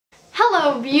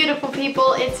Hello beautiful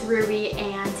people, it's Ruby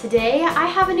and today I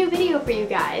have a new video for you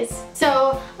guys.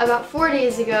 So about 4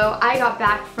 days ago I got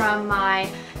back from my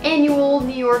annual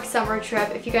New York summer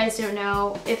trip. If you guys don't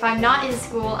know, if I'm not in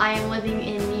school I am living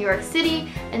in New York City,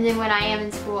 and then when I am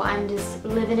in school I'm just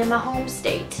living in my home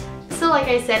state. So like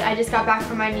I said, I just got back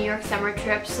from my New York summer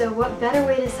trip, so what better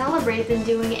way to celebrate than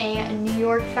doing a New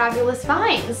York Fabulous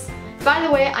Finds? By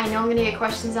the way, I know I'm gonna get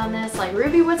questions on this, like,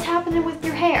 Ruby, what's happening with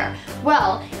your hair?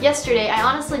 Well, yesterday I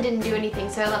honestly didn't do anything,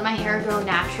 so I let my hair go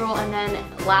natural, and then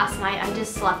last night I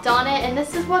just slept on it, and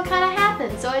this is what kind of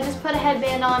happened. So I just put a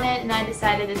headband on it, and I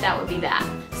decided that that would be that.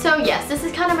 So yes, this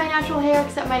is kind of my natural hair,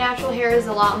 except my natural hair is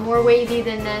a lot more wavy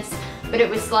than this, but it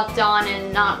was slept on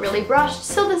and not really brushed,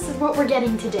 so this is what we're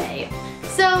getting today.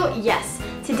 So yes.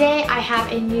 Today I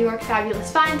have a New York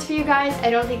Fabulous Finds for you guys. I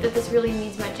don't think that this really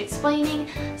needs much explaining,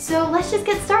 so let's just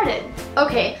get started.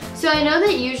 Okay, so I know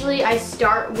that usually I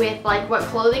start with like what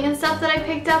clothing and stuff that I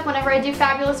picked up whenever I do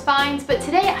Fabulous Finds, but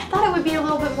today I thought it would be a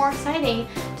little bit more exciting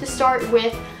to start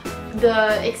with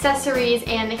the accessories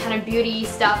and the kind of beauty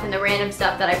stuff and the random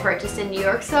stuff that I purchased in New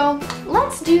York, so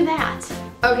let's do that.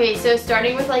 Okay, so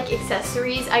starting with like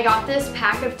accessories, I got this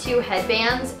pack of 2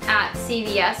 headbands at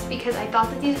CVS because I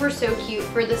thought that these were so cute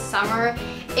for the summer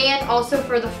and also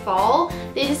for the fall.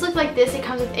 They just look like this. It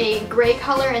comes with a gray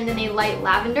color and then a light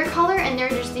lavender color, and they're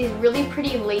just these really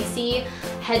pretty lacy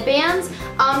headbands.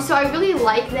 So I really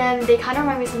like them. They kind of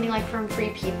remind me of something like from Free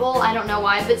People. I don't know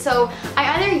why, but so I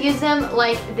either use them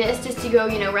like this just to go,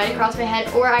 you know, right across my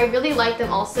head, or I really like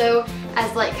them also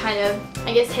as like kind of,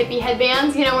 I guess, hippie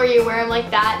headbands, you know, where you wear them like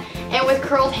that. And with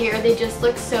curled hair, they just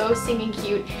look so stinking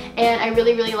cute, and I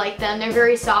really, really like them. They're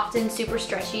very soft and super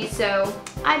stretchy, so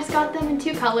I just got them in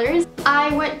 2 colors.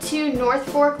 I went to North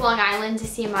Fork, Long Island to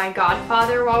see my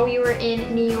godfather while we were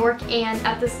in New York, and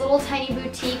at this little tiny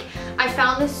boutique, I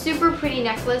found this super pretty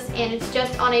necklace, and it's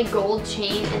just on a gold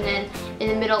chain, and then in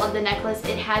the middle of the necklace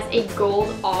it has a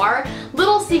gold R.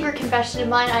 Little secret confession of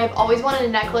mine, I have always wanted a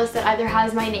necklace that either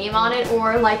has my name on it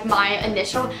or like my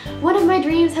initial. One of my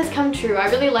dreams has come true. I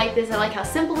really like this. I like how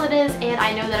simple it is, and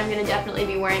I know that I'm going to definitely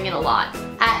be wearing it a lot.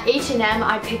 At H&M,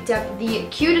 I picked up the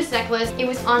cutest necklace. It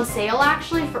was on sale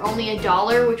actually for only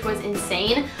 $1, which was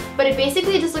insane. But it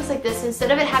basically just looks like this.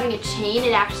 Instead of it having a chain,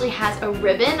 it actually has a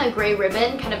ribbon, a gray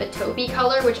ribbon, kind of a taupey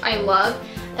color, which I love.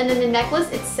 And then the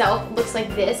necklace itself looks like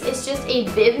this. It's just a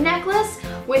bib necklace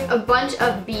with a bunch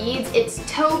of beads. It's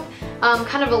taupe,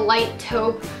 kind of a light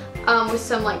taupe with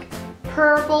some like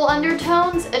purple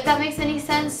undertones, if that makes any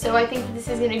sense. So I think that this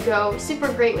is going to go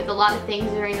super great with a lot of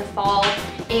things during the fall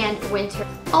and winter.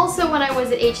 Also, when I was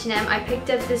at H&M, I picked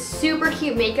up this super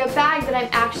cute makeup bag that I'm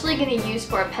actually going to use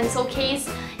for a pencil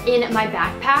case in my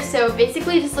backpack. So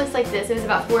basically it just looks like this. It was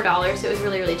about $4, so it was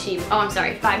really, really cheap. Oh, I'm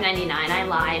sorry, $5.99, I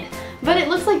lied. But it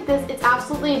looks like this. It's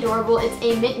absolutely adorable. It's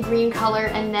a mint green color,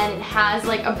 and then it has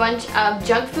like a bunch of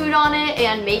junk food on it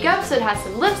and makeup. So it has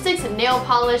some lipstick, some nail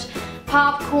polish,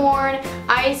 popcorn,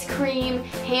 ice cream,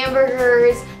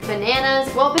 hamburgers,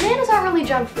 bananas. Well, bananas aren't really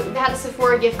junk food. They had a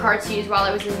Sephora gift card to use while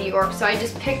I was in New York, so I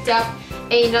just picked up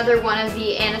another one of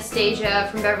the Anastasia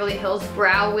from Beverly Hills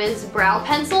Brow Wiz brow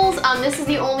pencils. This is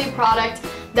the only product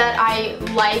that I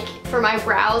like for my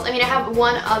brows. I mean, I have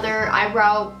one other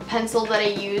eyebrow pencil that I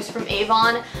use from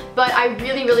Avon, but I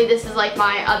really, this is like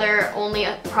my other only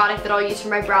product that I'll use for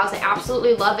my brows. I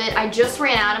absolutely love it. I just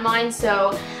ran out of mine,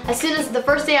 so as soon as the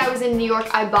first day I was in New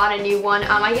York, I bought a new one.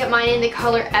 I get mine in the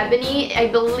color Ebony. I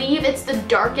believe it's the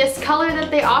darkest color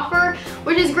that they offer,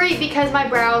 which is great because my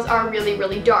brows are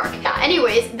really dark. Yeah,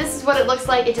 anyways, this is what it looks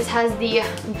like. It just has the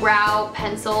brow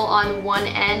pencil on one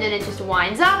end and it just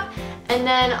winds up. And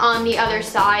then on the other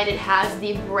side, it has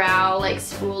the brow like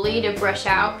spoolie to brush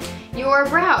out your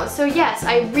brows. So yes,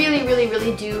 I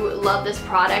really do love this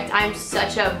product. I'm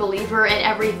such a believer in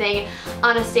everything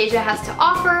Anastasia has to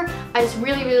offer. I just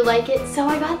really like it, so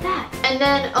I got that. And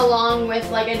then along with,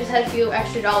 like, I just had a few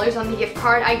extra dollars on the gift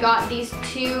card, I got these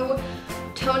 2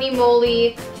 Tony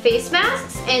Moly face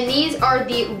masks, and these are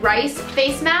the rice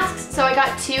face masks. So I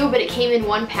got 2, but it came in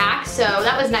 1 pack, so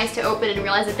that was nice to open and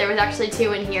realize that there was actually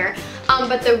 2 in here.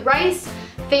 But the rice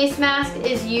face mask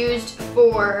is used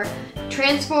for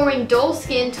transforming dull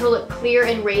skin to look clear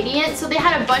and radiant. So they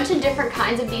had a bunch of different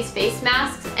kinds of these face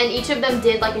masks, and each of them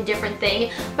did like a different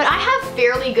thing. But I have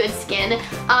fairly good skin,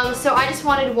 so I just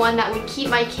wanted one that would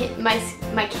keep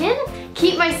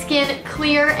keep my skin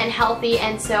clear and healthy,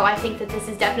 and so I think that this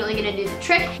is definitely going to do the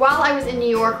trick. While I was in New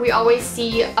York, we always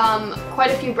see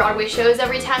quite a few Broadway shows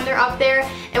every time they're up there,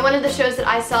 and one of the shows that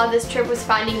I saw this trip was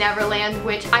Finding Neverland,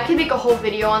 which I could make a whole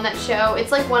video on that show.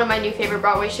 It's like one of my new favorite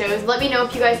Broadway shows. Let me know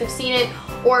if you guys have seen it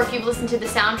or if you've listened to the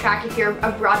soundtrack, if you're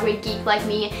a Broadway geek like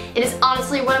me, it is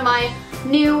honestly one of my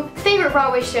new favorite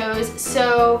Broadway shows.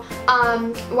 So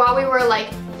while we were like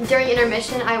during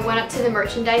intermission, I went up to the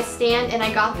merchandise stand and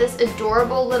I got this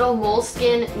adorable little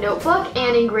moleskin notebook,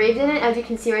 and engraved in it, as you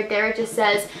can see right there, it just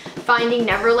says Finding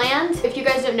Neverland. If you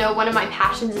guys don't know, one of my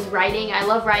passions is writing. I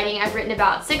love writing. I've written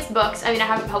about 6 books. I mean, I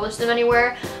haven't published them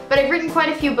anywhere, but I've written quite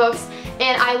a few books,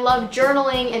 and I love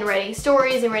journaling and writing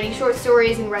stories and writing short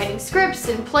stories and writing scripts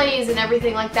and plays and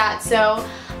everything like that. So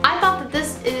I thought that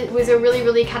this was a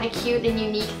really kind of cute and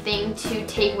unique thing to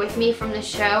take with me from the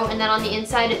show. And then on the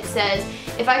inside it says,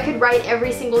 if I could write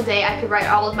every single day, I could write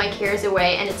all of my cares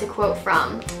away, and it's a quote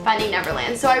from Finding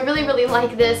Neverland. So I really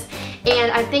like this,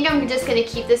 and I think I'm just gonna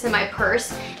keep this in my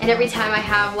purse, and every time I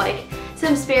have like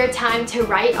some spare time to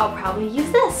write, I'll probably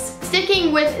use this.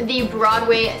 Sticking with the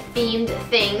Broadway themed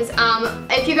things,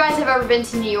 if you guys have ever been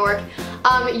to New York,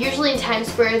 usually in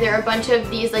Times Square there are a bunch of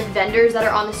these like vendors that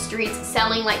are on the streets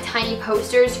selling like tiny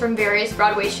posters from various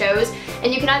Broadway shows,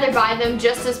 and you can either buy them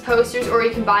just as posters or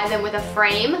you can buy them with a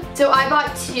frame. So I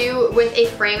bought 2 with a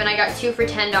frame, and I got 2 for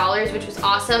 $10, which was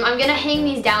awesome. I'm gonna hang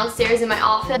these downstairs in my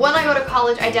office. When I go to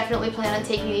college, I definitely plan on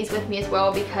taking these with me as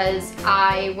well, because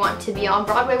I want to be on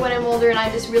Broadway when I'm older, and I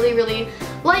just really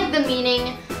like the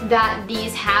meaning that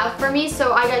these have for me.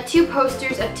 So I got 2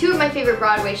 posters of 2 of my favorite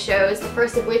Broadway shows, the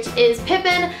first of which is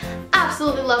Pippin.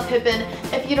 Absolutely love Pippin.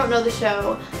 If you don't know the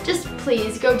show, just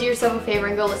please go do yourself a favor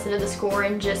and go listen to the score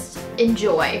and just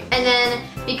enjoy. And then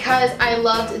because I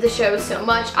loved the show so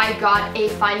much, I got a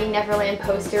Finding Neverland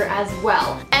poster as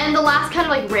well. And the last kind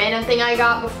of like random thing I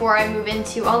got before I move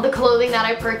into all the clothing that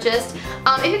I purchased,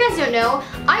 if you guys don't know,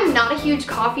 I'm not a huge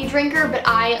coffee drinker, but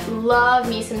I love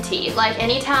me some tea. Like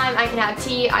anytime I can have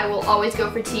tea, I will always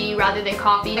go for tea rather than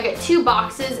coffee. I got 2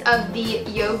 boxes of the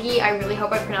Yogi, I really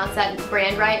hope I pronounced that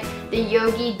brand right, the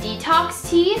Yogi Detox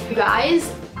Tea. You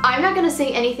guys, I'm not gonna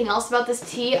say anything else about this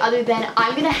tea other than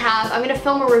I'm gonna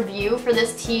film a review for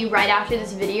this tea right after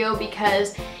this video,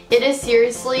 because it is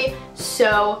seriously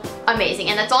so amazing.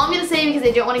 And that's all I'm gonna say, because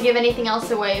I don't want to give anything else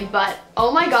away, but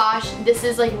oh my gosh, this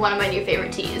is like one of my new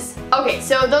favorite teas. Okay,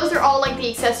 so those are all like the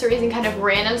accessories and kind of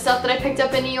random stuff that I picked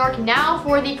up in New York. Now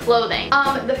for the clothing.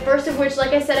 The first of which,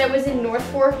 like I said, I was in North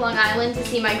Fork, Long Island to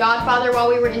see my godfather while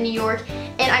we were in New York,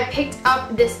 and I picked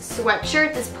up this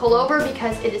sweatshirt, this pullover,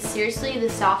 because it is seriously the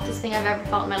softest thing I've ever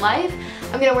felt in my life.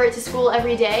 I'm gonna wear it to school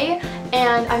every day,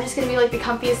 and I'm just gonna be like the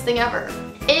comfiest thing ever.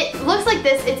 It looks like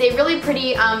this. It's a really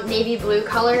pretty navy blue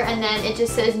color, and then it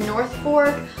just says North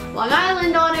Fork, Long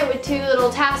Island on it with 2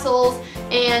 little tassels,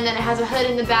 and then it has a hood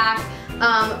in the back,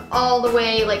 all the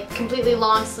way like completely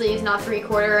long sleeves, not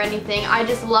 3/4 or anything. I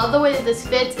just love the way that this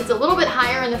fits. It's a little bit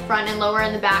higher in the front and lower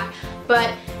in the back,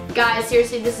 but guys,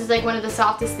 seriously, this is like one of the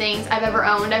softest things I've ever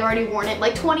owned. I've already worn it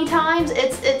like 20 times.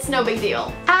 It's no big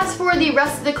deal. As for the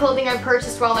rest of the clothing I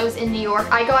purchased while I was in New York,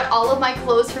 I got all of my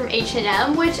clothes from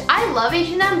H&M, which I love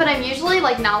H&M, but I'm usually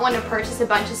like not one to purchase a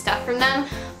bunch of stuff from them.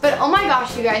 But oh my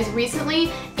gosh, you guys, recently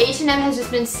H&M has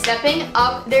just been stepping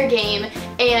up their game,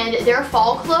 and their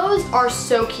fall clothes are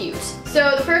so cute.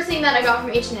 So the first thing that I got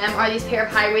from H&M are these pair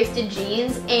of high-waisted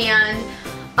jeans, and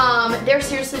they're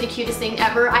seriously the cutest thing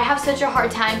ever. I have such a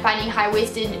hard time finding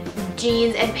high-waisted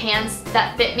jeans and pants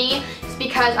that fit me, just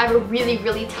because I have a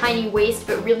really tiny waist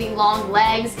but really long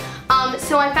legs.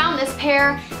 So I found this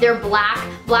pair. They're black.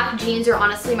 Black jeans are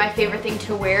honestly my favorite thing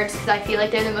to wear, just because I feel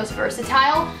like they're the most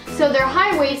versatile. So they're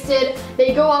high-waisted.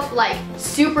 They go up like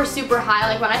super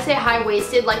high. Like when I say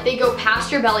high-waisted, like they go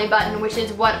past your belly button, which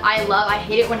is what I love. I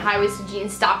hate it when high-waisted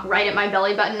jeans stop right at my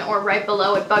belly button or right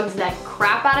below. It bugs that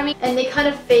crap out of me. And they kind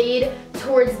of fade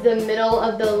towards the middle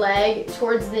of the leg,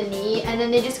 towards the knee, and then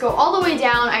they just go all the way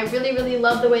down. I really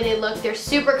love the way they look. They're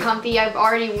super comfy. I've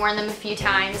already worn them a few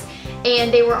times,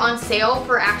 and they were on sale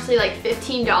for actually like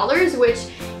 $15, which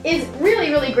is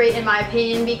really great in my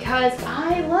opinion, because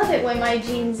I love it when my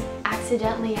jeans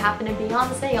accidentally happen to be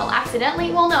on sale.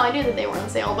 Accidentally? Well, no, I knew that they were on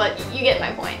sale, but you get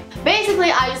my point.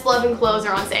 Basically, I just love when clothes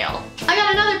are on sale. I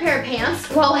got another pair of pants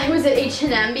while I was at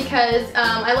H&M, because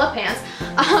I love pants.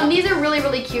 These are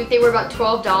really cute. They were about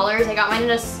 $12. I got mine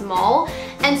in a small,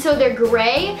 and so they're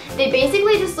gray. They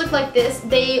basically just look like this.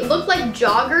 They look like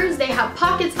joggers. They have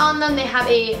pockets on them. They have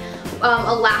a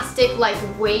elastic like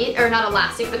waist, or not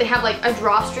elastic, but they have like a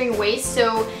drawstring waist,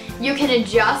 so you can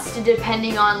adjust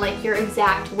depending on like your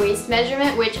exact waist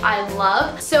measurement, which I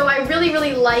love. So I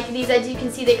really like these. As you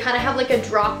can see, they kind of have like a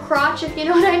drop crotch, if you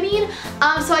know what I mean.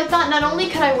 So I thought not only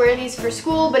could I wear these for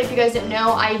school, but if you guys don't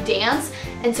know, I dance.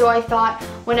 And so I thought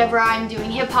whenever I'm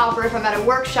doing hip hop or if I'm at a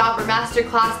workshop or master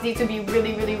class, these would be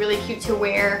really cute to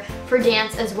wear for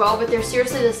dance as well. But they're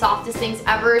seriously the softest things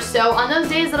ever. So on those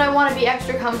days that I want to be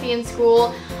extra comfy in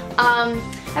school,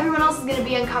 everyone else is going to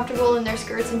be uncomfortable in their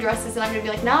skirts and dresses, and I'm going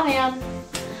to be like, nah man,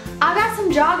 I got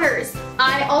some joggers.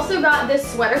 I also got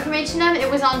this sweater from H&M. It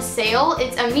was on sale.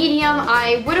 It's a medium.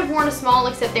 I would have worn a small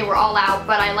except they were all out,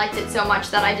 but I liked it so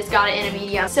much that I just got it in a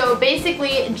medium. So basically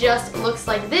it just looks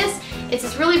like this. It's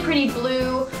this really pretty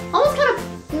blue, almost kind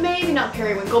of, maybe not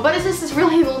periwinkle, but it's just this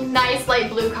really nice light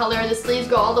blue color. The sleeves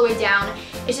go all the way down.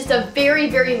 It's just a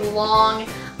very long,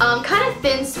 kind of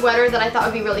thin sweater that I thought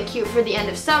would be really cute for the end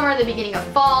of summer, the beginning of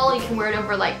fall. You can wear it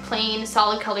over like plain,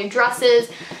 solid colored dresses.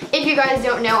 If you guys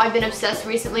don't know, I've been obsessed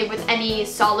recently with any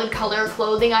solid color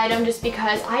clothing item just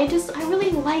because I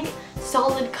really like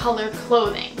solid color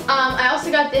clothing. I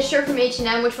also got this shirt from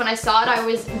H&M, which when I saw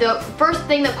it, the first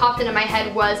thing that popped into my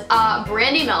head was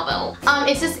Brandy Melville.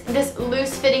 It's just this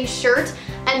loose fitting shirt,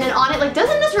 and then on it, like,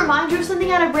 doesn't this remind you of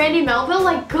something out of Brandy Melville?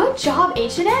 Like, good job,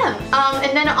 H&M.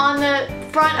 And then on the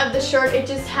front of the shirt, it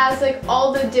just has like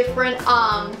all the different,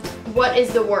 what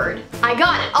is the word? I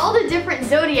got it. All the different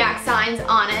zodiac signs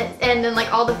on it, and then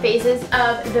like all the phases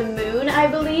of the moon, I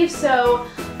believe. So,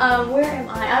 where am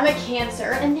I? I'm a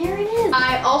Cancer, and there it is.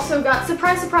 I also got,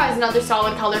 surprise, another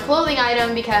solid color clothing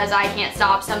item because I can't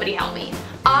stop. Somebody help me.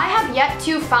 I have yet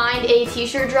to find a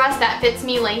t-shirt dress that fits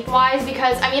me lengthwise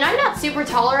because, I mean, I'm not super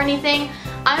tall or anything.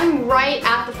 I'm right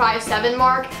at the 5'7"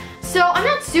 mark. So I'm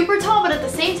not super tall, but at the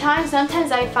same time,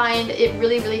 sometimes I find it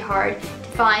really hard to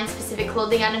find specific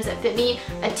clothing items that fit me.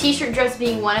 A t-shirt dress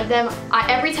being one of them.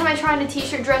 Every time I try on a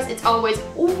t-shirt dress, it's always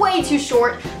way too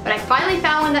short, but I finally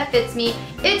found one that fits me.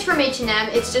 It's from H&M.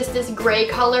 It's just this gray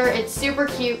color. It's super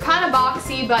cute, kind of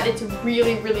boxy, but it's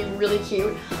really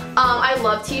cute. I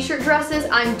love t-shirt dresses.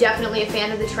 I'm definitely a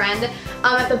fan of the trend.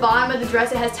 At the bottom of the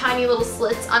dress, it has tiny little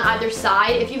slits on either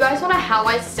side. If you guys want a how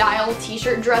I style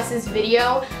t-shirt dresses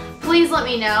video, please let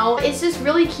me know. It's just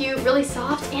really cute, really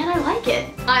soft, and I like it.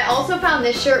 I also found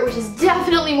this shirt, which is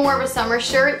definitely more of a summer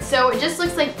shirt. So it just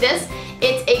looks like this.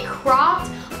 It's a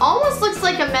cropped, almost looks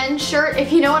like a men's shirt,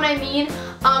 if you know what I mean.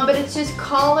 But it's just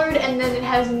collared, and then it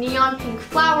has neon pink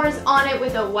flowers on it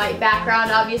with a white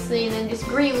background, obviously, and then just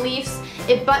green leaves.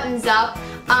 It buttons up.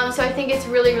 So I think it's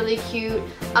really cute.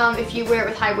 If you wear it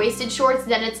with high-waisted shorts,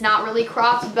 then it's not really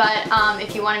cropped, but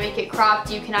if you want to make it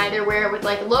cropped, you can either wear it with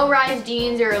like low-rise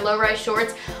jeans or low-rise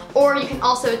shorts, or you can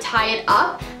also tie it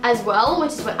up as well,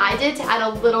 which is what I did to add a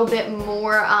little bit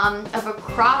more of a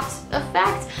cropped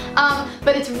effect.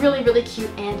 But it's really cute,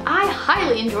 and I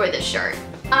highly enjoy this shirt.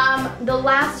 The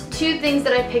last two things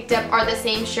that I picked up are the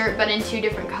same shirt but in two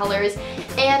different colors,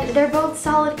 and they're both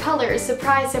solid colors.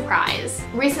 Surprise, surprise.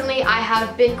 Recently I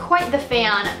have been quite the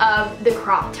fan of the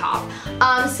crop top.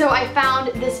 So I found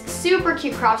this super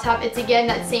cute crop top. It's again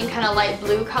that same kind of light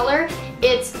blue color.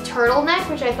 It's turtleneck,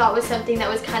 which I thought was something that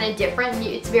was kind of different.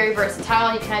 It's very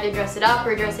versatile. You can either dress it up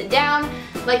or dress it down.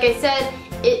 Like I said,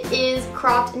 it is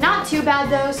cropped, not too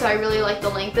bad though, so I really like the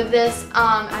length of this.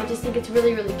 I just think it's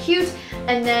really cute,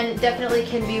 and then definitely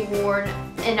can be worn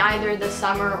in either the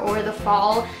summer or the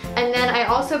fall. And then I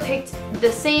also picked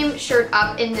the same shirt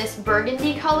up in this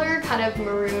burgundy color, kind of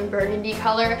maroon burgundy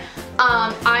color.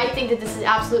 I think that this is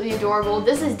absolutely adorable.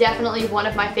 This is definitely one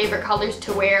of my favorite colors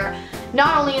to wear,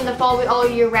 not only in the fall but all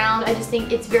year round. I just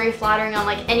think it's very flattering on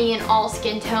like any and all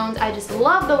skin tones. I just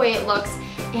love the way it looks,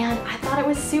 and I thought it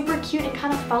was super cute and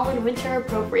kind of fall and winter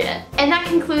appropriate. And that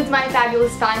concludes my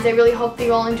fabulous finds. I really hope that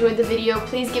you all enjoyed the video.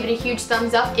 Please give it a huge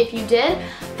thumbs up if you did.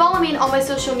 Follow me on all my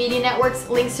social media networks.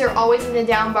 Links are always in the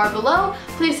down bar below.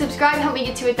 Please subscribe, help me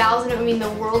get to 1,000. It would mean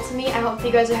the world to me. I hope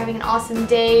you guys are having an awesome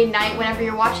day, night, whenever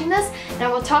you're watching this. And I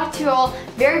will talk to you all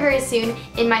very soon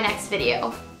in my next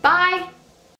video. Bye!